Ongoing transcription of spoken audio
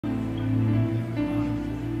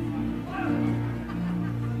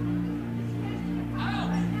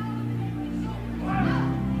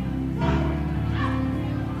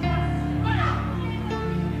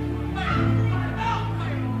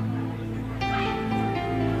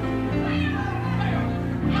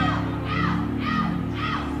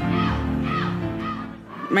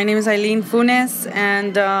My name is Eileen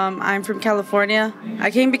and I'm from California.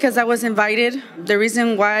 I came because I was invited. The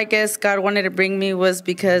reason why I guess God wanted to bring me was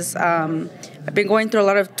because I've been going through a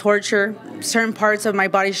lot of torture, certain parts of my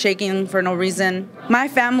body shaking for no reason. My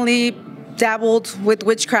family dabbled with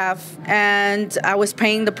witchcraft and I was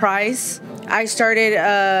paying the price. I started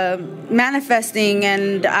manifesting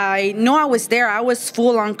and I know I was there. I was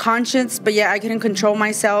full unconscious, but yet I couldn't control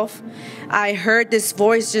myself. I heard this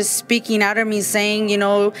voice just speaking out of me saying, you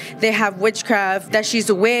know, they have witchcraft, that she's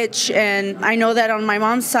a witch. And I know that on my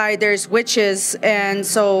mom's side there's witches. And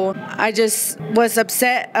so I just was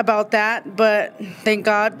upset about that. But thank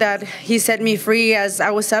God that he set me free as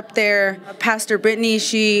I was up there. Pastor Brittany,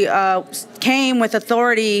 she came with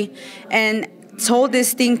authority and told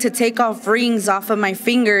this thing to take off rings off of my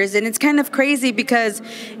fingers. And it's kind of crazy because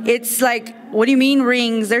it's like, what do you mean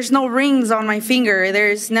rings? There's no rings on my finger.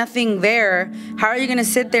 There's nothing there. How are you going to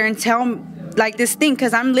sit there and tell me like this thing?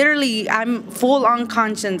 Because I'm full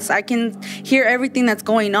unconscious. I can hear everything that's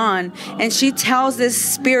going on. And she tells this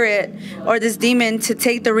spirit or this demon to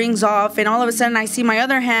take the rings off. And all of a sudden I see my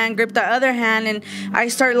other hand grip the other hand. And I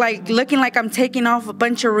start like looking like I'm taking off a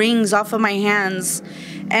bunch of rings off of my hands.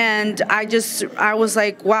 And I was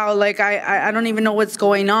like, wow, like I don't even know what's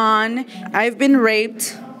going on. I've been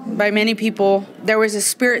raped by many people. There was a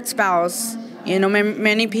spirit spouse. You know,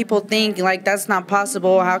 many people think like that's not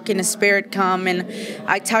possible. How can a spirit come? And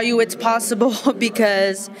I tell you it's possible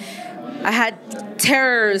because I had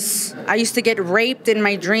terrors. I used to get raped in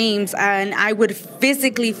my dreams and I would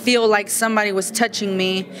physically feel like somebody was touching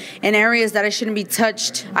me in areas that I shouldn't be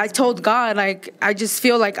touched. I told God, like, I just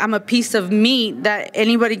feel like I'm a piece of meat that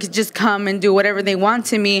anybody could just come and do whatever they want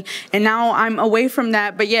to me. And now I'm away from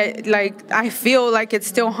that, but yet, like, I feel like it's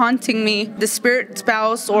still haunting me. The spirit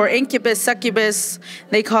spouse or incubus, succubus,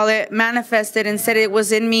 they call it, manifested and said it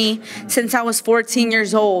was in me since I was 14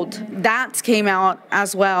 years old. That came out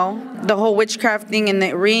as well. The whole witchcraft thing and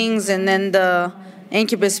the rings and then the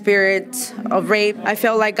incubus spirit of rape. I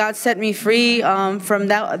felt like God set me free from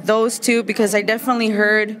those two because I definitely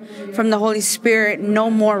heard from the Holy Spirit, no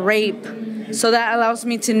more rape. So that allows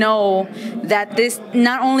me to know that this,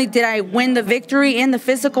 not only did I win the victory in the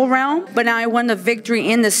physical realm, but now I won the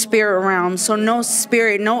victory in the spirit realm. So no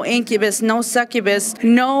spirit, no incubus, no succubus,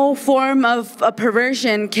 no form of a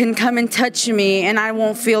perversion can come and touch me and I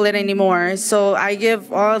won't feel it anymore. So I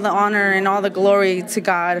give all the honor and all the glory to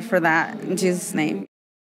God for that. In Jesus' name.